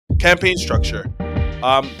Campaign structure.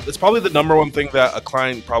 It's probably the number one thing that a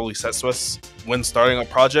client probably says to us when starting a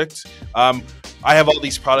project. I have all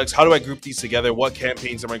these products. How do I group these together? What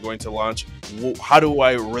campaigns am I going to launch? How do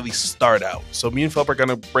I really start out? So me and Philip are going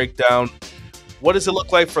to break down what does it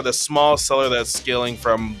look like for the small seller that's scaling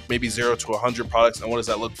from maybe 0 to 100 products, and what does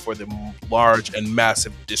that look for the large and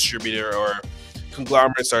massive distributor or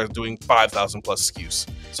conglomerates that are doing 5,000 plus SKUs.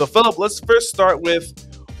 So Philip, let's first start with,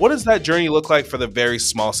 what does that journey look like for the very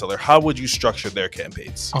small seller? How would you structure their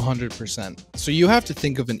campaigns? 100%. So you have to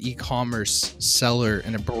think of an e-commerce seller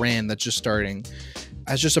and a brand that's just starting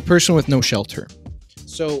as just a person with no shelter.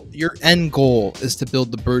 So your end goal is to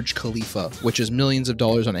build the Burj Khalifa, which is millions of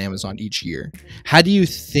dollars on Amazon each year. How do you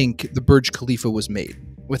think the Burj Khalifa was made?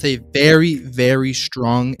 With a very, very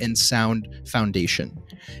strong and sound foundation.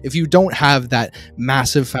 If you don't have that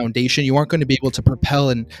massive foundation, you aren't going to be able to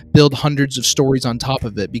propel and build hundreds of stories on top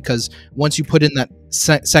of it, because once you put in that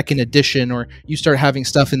second edition, or you start having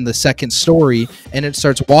stuff in the second story and it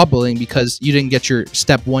starts wobbling because you didn't get your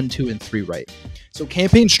step 1, 2, and 3 right. So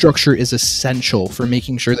campaign structure is essential for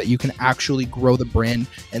making sure that you can actually grow the brand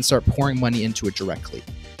and start pouring money into it directly.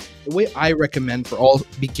 The way I recommend for all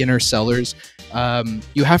beginner sellers,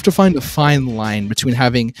 you have to find a fine line between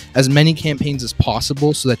having as many campaigns as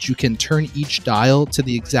possible so that you can turn each dial to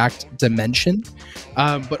the exact dimension.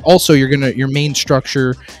 But also your main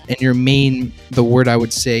structure and the word I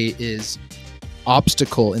would say is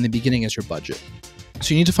obstacle in the beginning is your budget.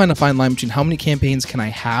 So you need to find a fine line between how many campaigns can I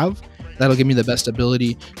have that'll give me the best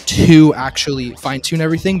ability to actually fine tune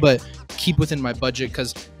everything, but keep within my budget,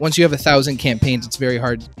 because once you have 1,000 campaigns, it's very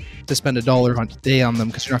hard to spend $1 a day on them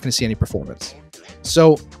because you're not going to see any performance.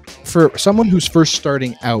 So for someone who's first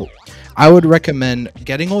starting out, I would recommend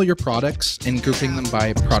getting all your products and grouping them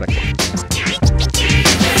by product.